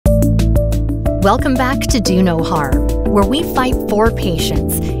Welcome back to Do No Harm, where we fight for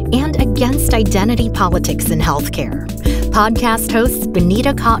patients and against identity politics in healthcare. Podcast hosts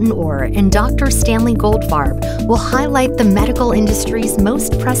Benita Cotton-Orr and Dr. Stanley Goldfarb will highlight the medical industry's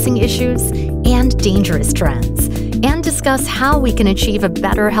most pressing issues and dangerous trends, and discuss how we can achieve a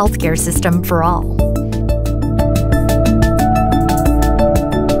better healthcare system for all.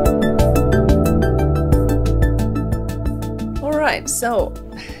 All right, so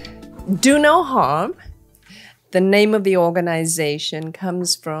Do No Harm, the name of the organization,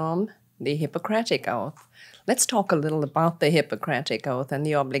 comes from the Hippocratic Oath. Let's talk a little about the Hippocratic Oath and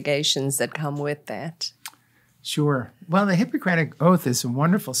the obligations that come with that. Sure. Well, the Hippocratic Oath is a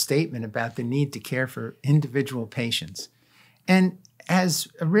wonderful statement about the need to care for individual patients. And as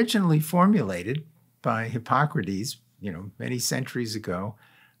originally formulated by Hippocrates, many centuries ago,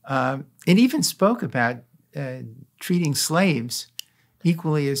 it even spoke about treating slaves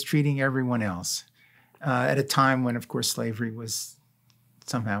equally as treating everyone else, at a time when, of course, slavery was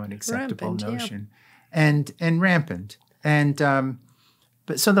somehow an acceptable notion, and rampant. And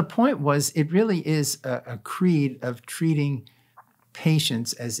but so the point was, it really is a creed of treating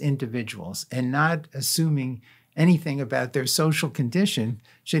patients as individuals and not assuming anything about their social condition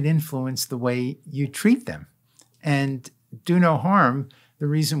should influence the way you treat them. And Do No Harm, the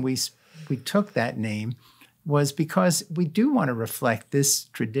reason we took that name was because we do want to reflect this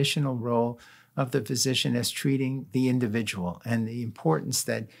traditional role of the physician as treating the individual, and the importance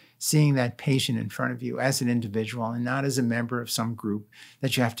that seeing that patient in front of you as an individual and not as a member of some group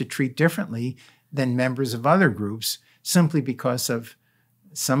that you have to treat differently than members of other groups simply because of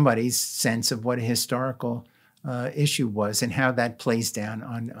somebody's sense of what a historical issue was and how that plays down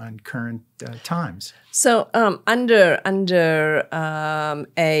on current times. So under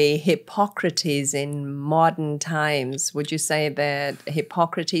a Hippocrates in modern times, would you say that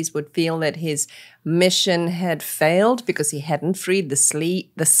Hippocrates would feel that his mission had failed because he hadn't freed the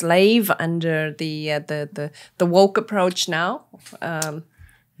slave under the woke approach now?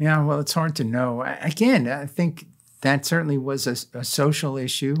 Yeah, well, it's hard to know. Again, I think that certainly was a social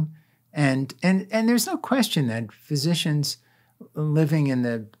issue. And there's no question that physicians living in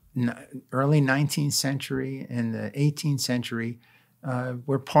the early 19th century and the 18th century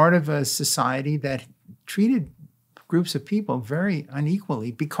were part of a society that treated groups of people very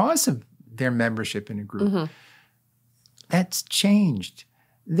unequally because of their membership in a group. Mm-hmm. That's changed.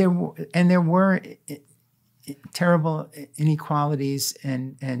 There were terrible inequalities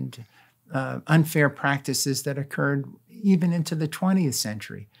and unfair practices that occurred even into the 20th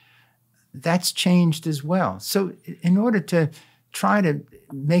century. That's changed as well. So in order to try to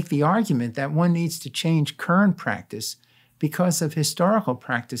make the argument that one needs to change current practice because of historical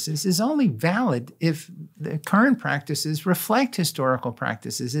practices is only valid if the current practices reflect historical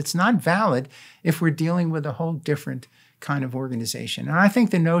practices. It's not valid if we're dealing with a whole different kind of organization. And I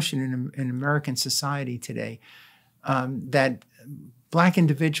think the notion in American society today that Black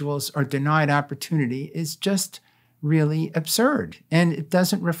individuals are denied opportunity is just really absurd, and it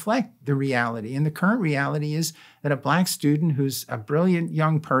doesn't reflect the reality. And the current reality is that a Black student who's a brilliant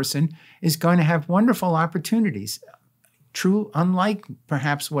young person is going to have wonderful opportunities. True, unlike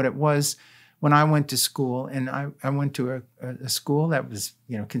perhaps what it was when I went to school, and I went to a school that was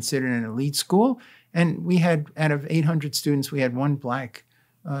considered an elite school, and we had, out of 800 students, we had one Black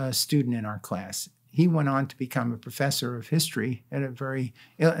student in our class. He went on to become a professor of history at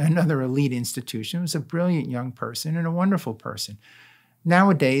another elite institution. He was a brilliant young person and a wonderful person.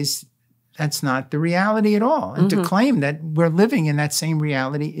 Nowadays, that's not the reality at all. And to claim that we're living in that same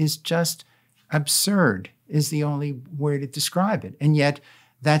reality is just absurd, is the only way to describe it. And yet,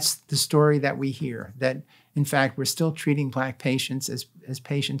 that's the story that we hear, that in fact, we're still treating Black patients as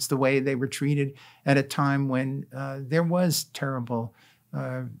patients the way they were treated at a time when there was terrible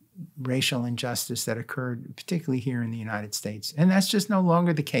racial injustice that occurred, particularly here in the United States. And that's just no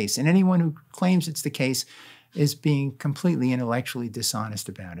longer the case. And anyone who claims it's the case is being completely intellectually dishonest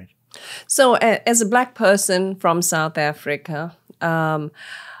about it. So as a Black person from South Africa,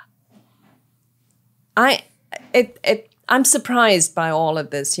 I'm surprised by all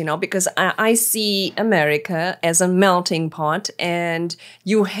of this, because I see America as a melting pot, and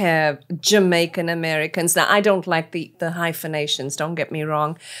you have Jamaican Americans. Now, I don't like the hyphenations, don't get me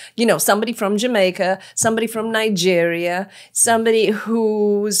wrong. Somebody from Jamaica, somebody from Nigeria, somebody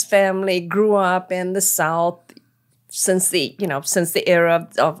whose family grew up in the South since the era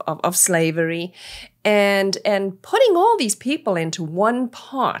of slavery, and putting all these people into one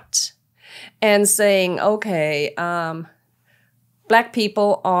pot and saying, okay, Black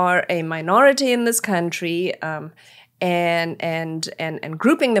people are a minority in this country, and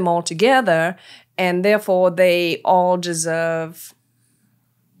grouping them all together, and therefore they all deserve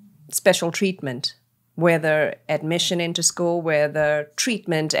special treatment, whether admission into school, whether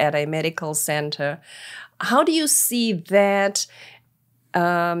treatment at a medical center. How do you see that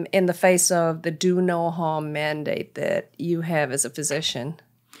in the face of the do no harm mandate that you have as a physician?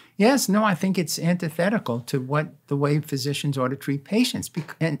 Yes, no, I think it's antithetical to the way physicians ought to treat patients.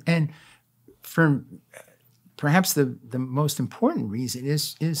 And for perhaps the most important reason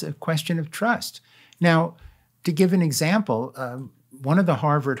is a question of trust. Now, to give an example, one of the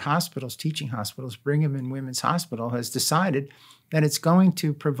Harvard hospitals, teaching hospitals, Brigham and Women's Hospital, has decided that it's going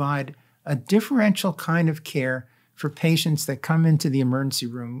to provide a differential kind of care for patients that come into the emergency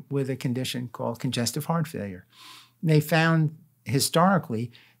room with a condition called congestive heart failure. They found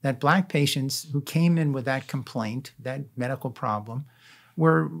historically that Black patients who came in with that complaint, that medical problem,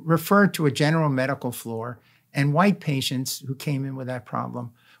 were referred to a general medical floor, and white patients who came in with that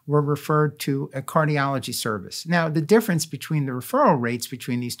problem were referred to a cardiology service. Now, the difference between the referral rates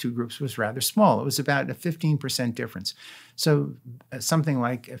between these two groups was rather small. It was about a 15% difference. So something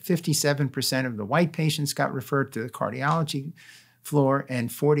like 57% of the white patients got referred to the cardiology floor, and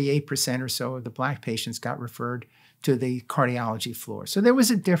 48% or so of the Black patients got referred to the cardiology floor. So there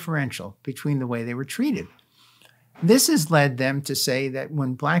was a differential between the way they were treated. This has led them to say that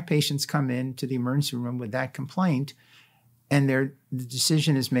when Black patients come into the emergency room with that complaint, and the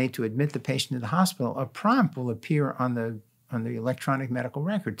decision is made to admit the patient to the hospital, a prompt will appear on the electronic medical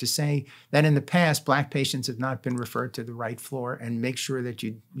record to say that in the past, Black patients have not been referred to the right floor, and make sure that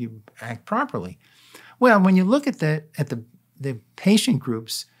you act properly. Well, when you look at the patient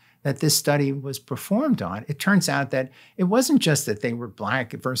groups that this study was performed on, it turns out that it wasn't just that they were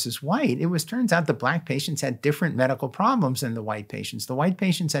Black versus white. Turns out the Black patients had different medical problems than the white patients. The white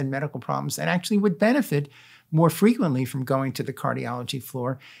patients had medical problems that actually would benefit more frequently from going to the cardiology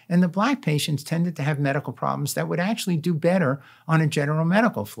floor, and the Black patients tended to have medical problems that would actually do better on a general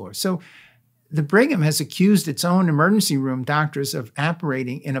medical floor. So the Brigham has accused its own emergency room doctors of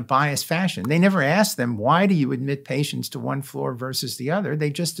operating in a biased fashion. They never asked them, why do you admit patients to one floor versus the other? They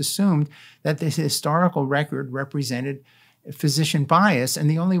just assumed that the historical record represented physician bias, and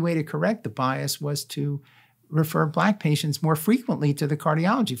the only way to correct the bias was to refer Black patients more frequently to the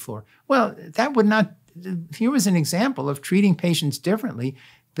cardiology floor. Well, here was an example of treating patients differently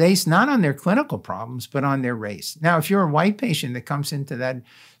based not on their clinical problems, but on their race. Now, if you're a white patient that comes into that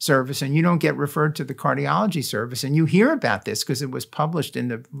service and you don't get referred to the cardiology service, and you hear about this because it was published in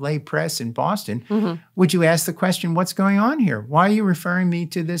the lay press in Boston, would you ask the question, what's going on here? Why are you referring me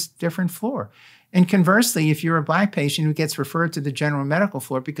to this different floor? And conversely, if you're a Black patient who gets referred to the general medical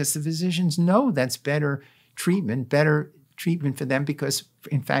floor because the physicians know that's better treatment for them, because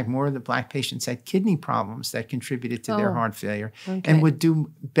in fact, more of the Black patients had kidney problems that contributed to their heart failure, and would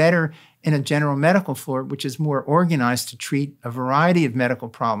do better in a general medical floor, which is more organized to treat a variety of medical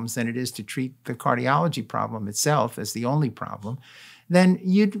problems than it is to treat the cardiology problem itself as the only problem. Then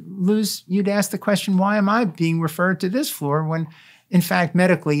you'd ask the question, why am I being referred to this floor when in fact,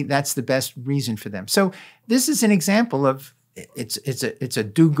 medically, that's the best reason for them. So this is an example of it's a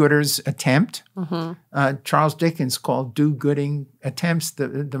do-gooder's attempt. Charles Dickens called do-gooding attempts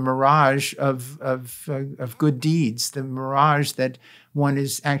the mirage of good deeds, the mirage that one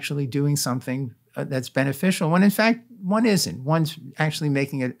is actually doing something that's beneficial, when in fact one isn't. One's actually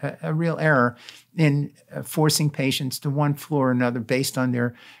making a real error in forcing patients to one floor or another based on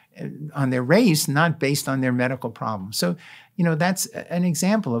their race, not based on their medical problems. So, that's an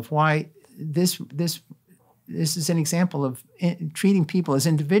example of why this is an example of treating people as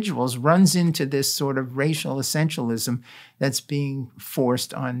individuals runs into this sort of racial essentialism that's being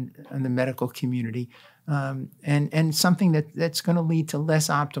forced on the medical community, and something that's going to lead to less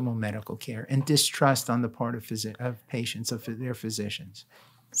optimal medical care and distrust on the part of patients, of their physicians.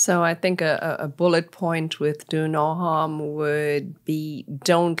 So I think a bullet point with do no harm would be,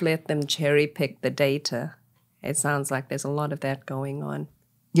 don't let them cherry pick the data. It sounds like there's a lot of that going on.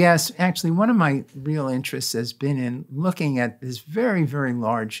 Yes, actually, one of my real interests has been in looking at this very, very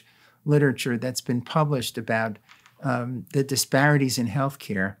large literature that's been published about the disparities in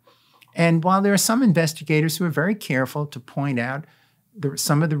healthcare. And while there are some investigators who are very careful to point out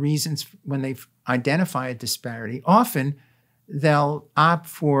some of the reasons when they identify a disparity, often they'll opt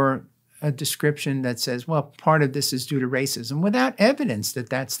for a description that says, well, part of this is due to racism, without evidence that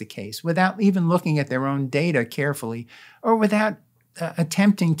that's the case, without even looking at their own data carefully, or without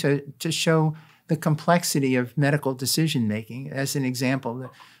attempting to show the complexity of medical decision-making. As an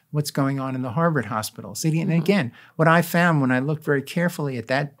example, what's going on in the Harvard hospitals. And again, what I found when I looked very carefully at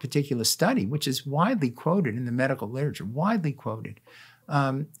that particular study, which is widely quoted in the medical literature, widely quoted,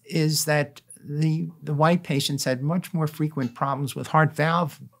 is that the white patients had much more frequent problems with heart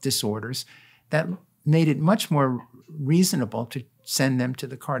valve disorders that made it much more reasonable to send them to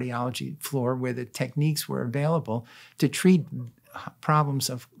the cardiology floor where the techniques were available to treat problems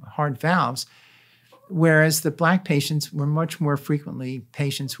of heart valves, whereas the Black patients were much more frequently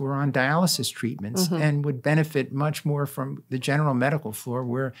patients who were on dialysis treatments and would benefit much more from the general medical floor,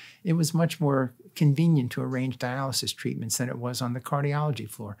 where it was much more convenient to arrange dialysis treatments than it was on the cardiology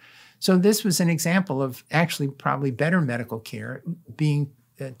floor. So this was an example of actually probably better medical care being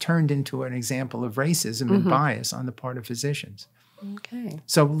turned into an example of racism and bias on the part of physicians. Okay.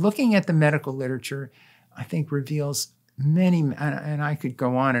 So looking at the medical literature, I think reveals many, and I could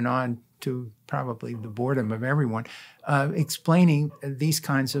go on to probably the boredom of everyone, explaining these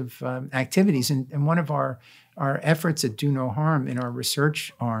kinds of activities. And one of our efforts at Do No Harm in our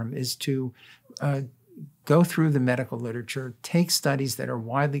research arm is to go through the medical literature, take studies that are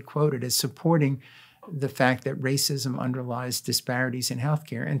widely quoted as supporting the fact that racism underlies disparities in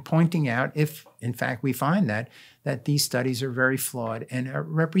healthcare, and pointing out, if in fact we find that these studies are very flawed and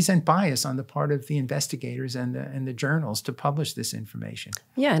represent bias on the part of the investigators and the journals to publish this information.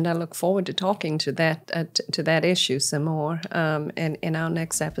 Yeah, and I look forward to talking to that issue some more in our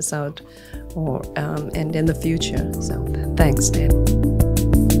next episode and in the future. So thanks, Dan.